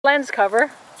lens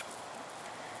cover.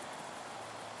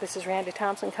 This is Randi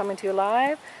Thompson coming to you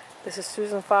live. This is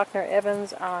Susan Faulkner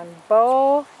Evans on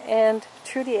Beau and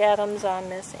Trudy Adams on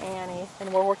Miss Annie.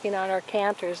 And we're working on our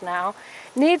canters now.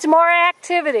 Needs more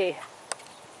activity.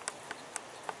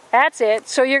 That's it.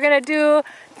 So you're going to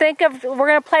we're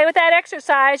going to play with that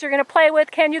exercise. You're going to play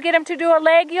with, can you get them to do a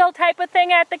leg yield type of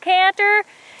thing at the canter?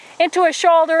 Into a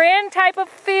shoulder in type of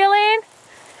feeling?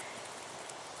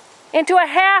 Into a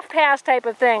half pass type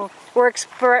of thing. We're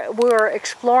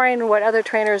exploring what other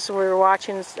trainers were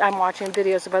watching. I'm watching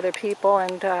videos of other people,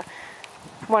 and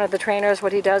one of the trainers,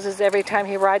 what he does is every time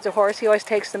he rides a horse, he always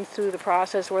takes them through the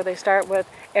process where they start with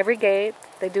every gait,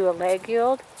 they do a leg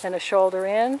yield, then a shoulder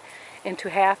in, into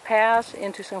half pass,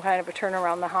 into some kind of a turn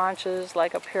around the haunches,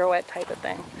 like a pirouette type of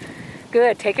thing.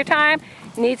 Good, take your time.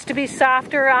 Needs to be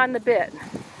softer on the bit.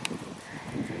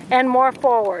 And more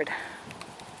forward.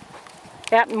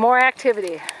 Yep, more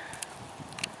activity.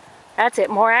 That's it,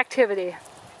 more activity.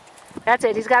 That's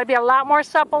it, he's got to be a lot more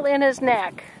supple in his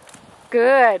neck.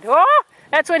 Good. Oh,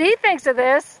 that's what he thinks of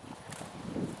this.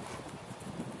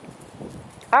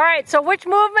 All right, so which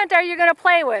movement are you going to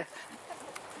play with?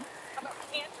 How about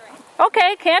cantering?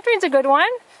 Okay, cantering's a good one.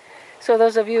 So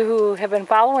those of you who have been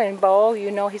following Beau,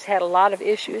 you know he's had a lot of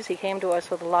issues. He came to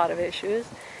us with a lot of issues.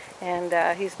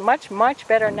 And he's much, much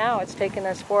better now. It's taken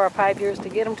us 4 or 5 years to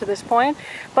get him to this point.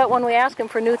 But when we ask him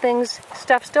for new things,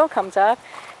 stuff still comes up.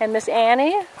 And Miss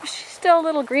Annie, she's still a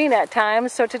little green at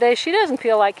times. So today she doesn't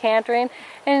feel like cantering.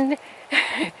 And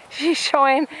she's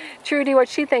showing Trudy what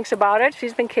she thinks about it.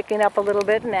 She's been kicking up a little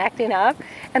bit and acting up.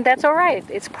 And that's all right.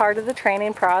 It's part of the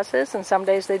training process. And some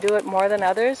days they do it more than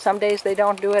others. Some days they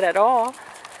don't do it at all.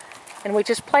 And we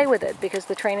just play with it because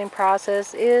the training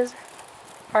process is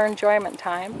our enjoyment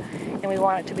time, and we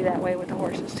want it to be that way with the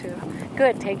horses too.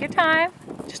 Good, take your time,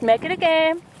 just make it a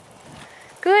game.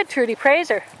 Good, Trudy, praise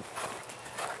her.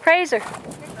 Praise her.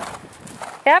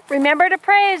 Yep, remember to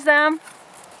praise them.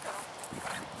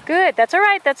 Good, that's all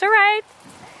right, that's all right.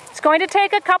 It's going to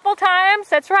take a couple times,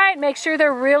 that's right. Make sure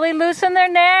they're really loose in their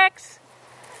necks.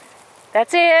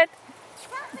 That's it.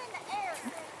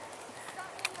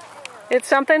 It's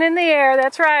something in the air,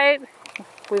 that's right.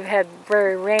 We've had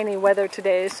very rainy weather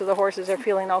today, so the horses are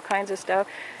feeling all kinds of stuff.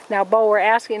 Now, Beau, we're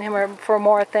asking him for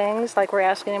more things, like we're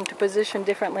asking him to position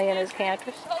differently in his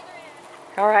canters.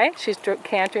 All right, she's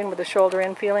cantering with the shoulder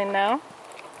in feeling now.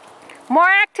 More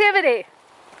activity.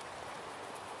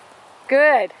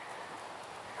 Good.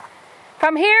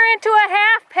 From here into a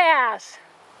half pass.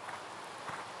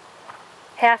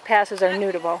 Half passes are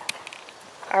new to Beau.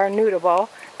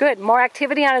 Good. More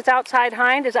activity on his outside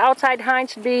hind. His outside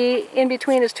hind should be in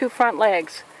between his 2 front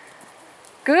legs.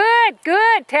 Good,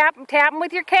 good. Tap him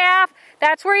with your calf.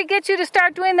 That's where he gets you to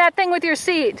start doing that thing with your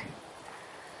seat.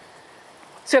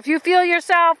 So if you feel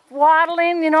yourself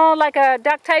waddling, you know, like a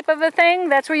duck type of a thing,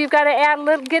 that's where you've got to add a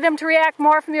little, get him to react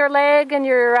more from your leg and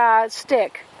your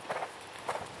stick.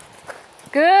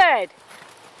 Good.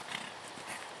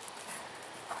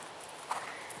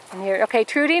 Here. Okay,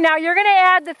 Trudy, now you're going to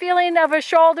add the feeling of a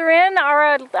shoulder in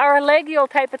or a leg yield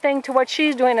type of thing to what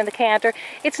she's doing in the canter.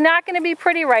 It's not going to be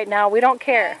pretty right now. We don't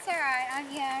care. That's all right.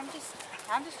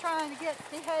 I'm just trying to get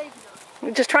behavior.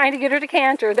 We're just trying to get her to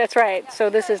canter. That's right. So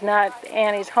this is not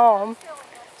Annie's home.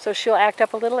 So she'll act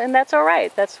up a little, and that's all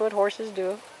right. That's what horses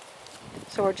do.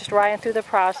 So we're just riding through the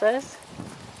process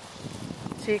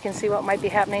so you can see what might be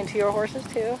happening to your horses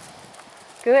too.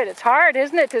 Good. It's hard,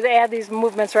 isn't it, to add these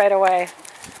movements right away?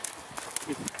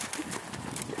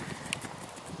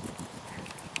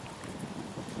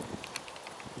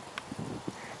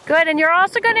 Good, and you're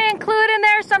also going to include in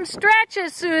there some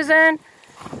stretches, Susan.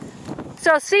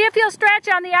 So see if you'll stretch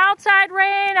on the outside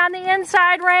rein, on the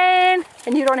inside rein.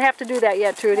 And you don't have to do that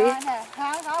yet, Trudy. I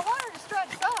want her to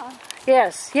stretch some.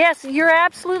 Yes, yes, you're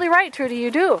absolutely right, Trudy, you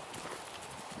do. I know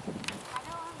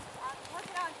I'm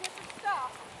working on different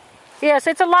stuff. Yes,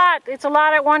 it's a lot. It's a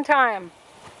lot at one time.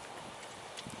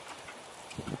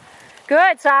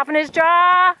 Good, soften his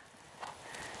jaw,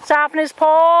 soften his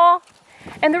pole.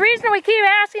 And the reason we keep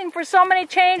asking for so many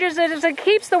changes is it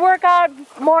keeps the workout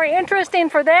more interesting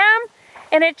for them,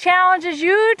 and it challenges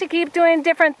you to keep doing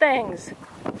different things.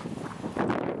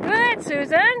 Good,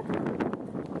 Susan.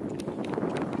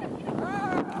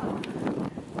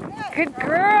 Good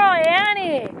girl,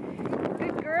 Annie.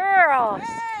 Good girl.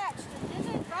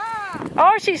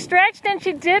 Oh, she stretched and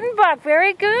she didn't buck.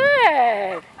 Very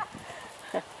good.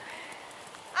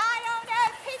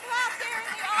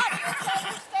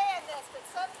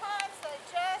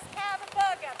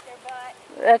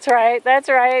 That's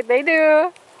right, they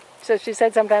do. So she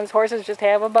said sometimes horses just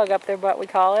have a bug up their butt, we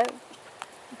call it.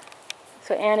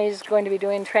 So Annie's going to be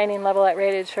doing training level at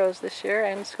rated shows this year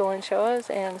and schooling shows,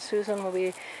 and Susan will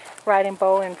be riding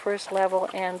Beau in first level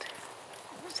and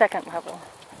second level.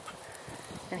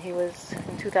 And he was,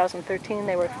 in 2013,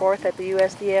 they were 4th at the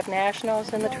USDF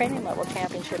Nationals and the training level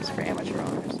championships for amateur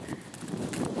owners.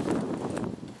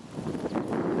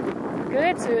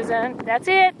 Good, Susan. That's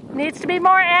it. Needs to be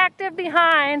more active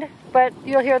behind, but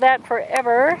you'll hear that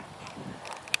forever.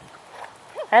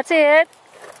 That's it.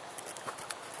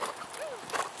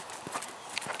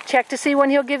 Check to see when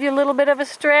he'll give you a little bit of a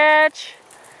stretch.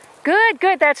 Good,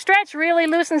 good. That stretch really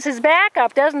loosens his back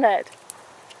up, doesn't it?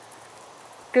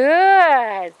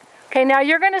 Good. Okay, now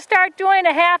you're going to start doing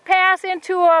a half pass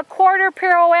into a quarter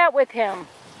pirouette with him.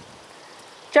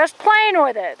 Just playing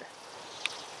with it.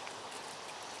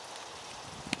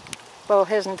 Beau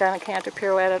hasn't done a canter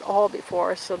pirouette at all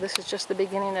before, so this is just the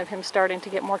beginning of him starting to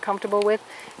get more comfortable with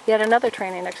yet another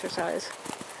training exercise.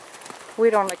 We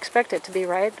don't expect it to be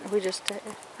right. We just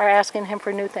are asking him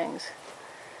for new things.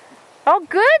 Oh,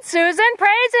 good, Susan.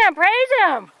 Praise him. Praise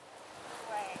him.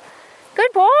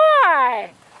 Good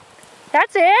boy.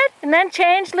 That's it. And then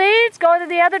change leads. Go to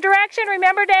the other direction.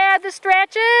 Remember to add the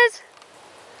stretches.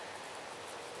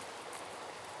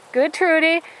 Good,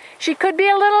 Trudy. She could be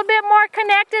a little bit more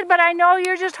connected, but I know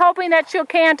you're just hoping that she'll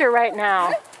canter right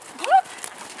now.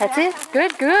 That's it.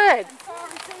 Good, good.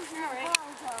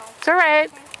 It's all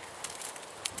right.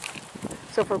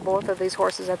 So for both of these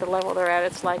horses at the level they're at,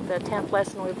 it's like the 10th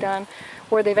lesson we've done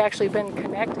where they've actually been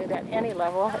connected at any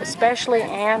level, especially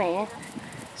Annie.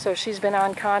 So she's been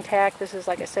on contact. This is,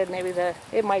 like I said, maybe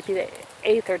it might be the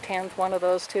 8th or 10th, one of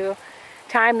those two.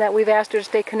 Time that we've asked her to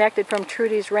stay connected from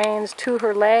Trudy's reins to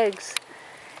her legs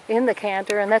in the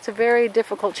canter, and that's a very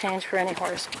difficult change for any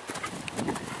horse.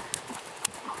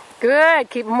 Good.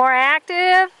 Keep them more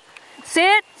active.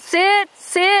 Sit, sit,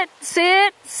 sit,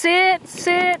 sit, sit,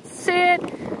 sit,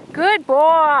 sit. Good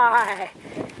boy.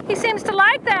 He seems to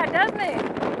like that, doesn't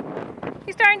he?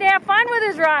 He's starting to have fun with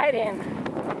his riding.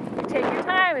 You take your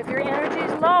time. If your energy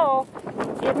is low,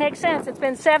 it makes sense. It's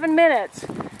been 7 minutes.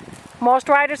 Most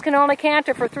riders can only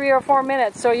canter for 3 or 4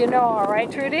 minutes, so you know, all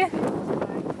right, Trudy?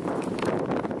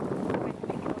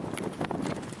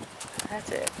 That's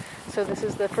it. So this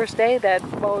is the first day that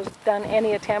Beau's done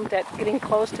any attempt at getting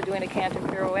close to doing a canter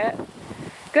pirouette.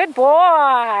 Good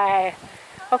boy.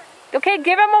 Okay,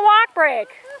 give him a walk break.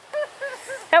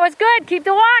 That was good. Keep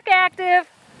the walk active.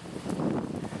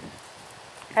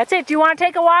 That's it. Do you want to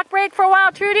take a walk break for a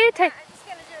while, Trudy? I'm just going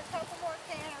to do a couple more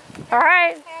canters. All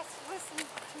right. Listen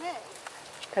to me.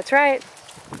 That's right.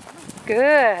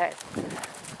 Good.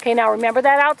 Okay, now remember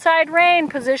that outside rein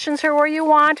positions her where you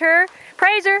want her.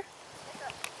 Praise her.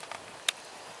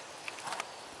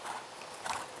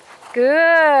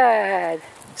 Good.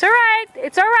 It's all right.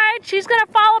 It's all right. She's going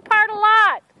to fall apart a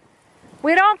lot.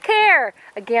 We don't care.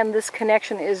 Again, this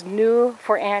connection is new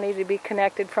for Annie to be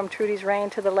connected from Trudy's rein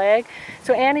to the leg.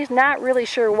 So Annie's not really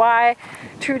sure why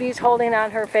Trudy's holding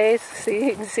on her face. See,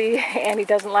 you can see Annie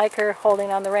doesn't like her holding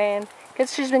on the rein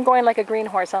because she's been going like a green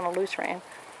horse on a loose rein.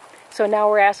 So now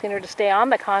we're asking her to stay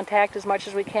on the contact as much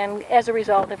as we can as a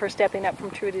result of her stepping up from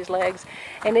Trudy's legs.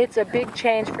 And it's a big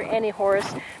change for any horse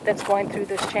that's going through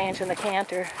this change in the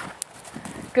canter.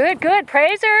 Good, good.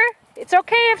 Praise her. It's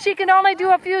okay if she can only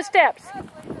do a few steps.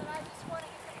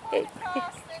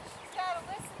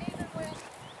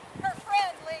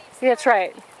 That's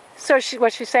right. So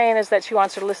what she's saying is that she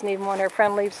wants her to listen even when her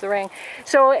friend leaves the ring.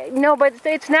 So, no, but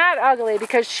it's not ugly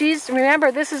because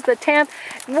remember, this is the 10th.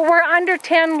 We're under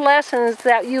 10 lessons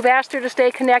that you've asked her to stay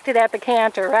connected at the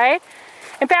canter, right?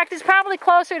 In fact, it's probably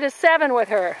closer to 7 with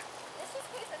her. This is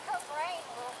keeping her brain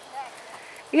a little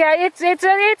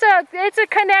connected. Yeah, it's a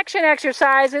connection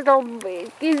exercise. It'll,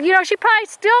 you know, she probably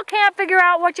still can't figure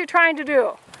out what you're trying to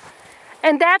do.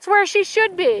 And that's where she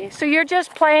should be. So you're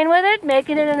just playing with it,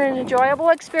 making it an enjoyable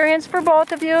experience for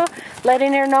both of you,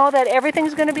 letting her know that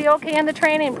everything's going to be okay in the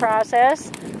training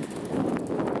process.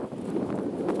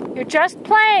 You're just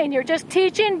playing. You're just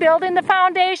teaching, building the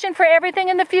foundation for everything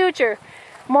in the future.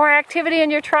 More activity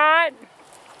in your trot.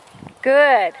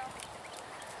 Good.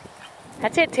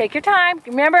 That's it. Take your time.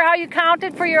 Remember how you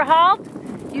counted for your halt?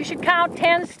 You should count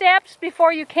 10 steps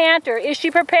before you canter. Is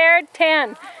she prepared?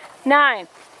 10, 9,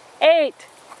 8,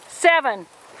 7.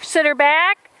 Sit her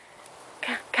back.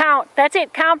 Count. That's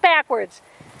it. Count backwards.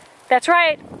 That's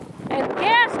right. And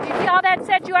yes, do you see how that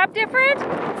set you up different?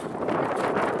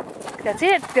 That's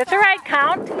it. That's all right.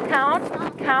 Count, count,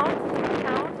 count,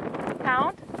 count,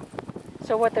 count.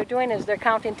 So what they're doing is they're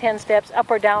counting 10 steps up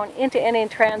or down into any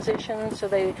transition, so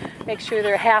they make sure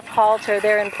their half halts are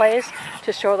there in place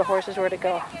to show the horses where to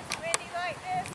go.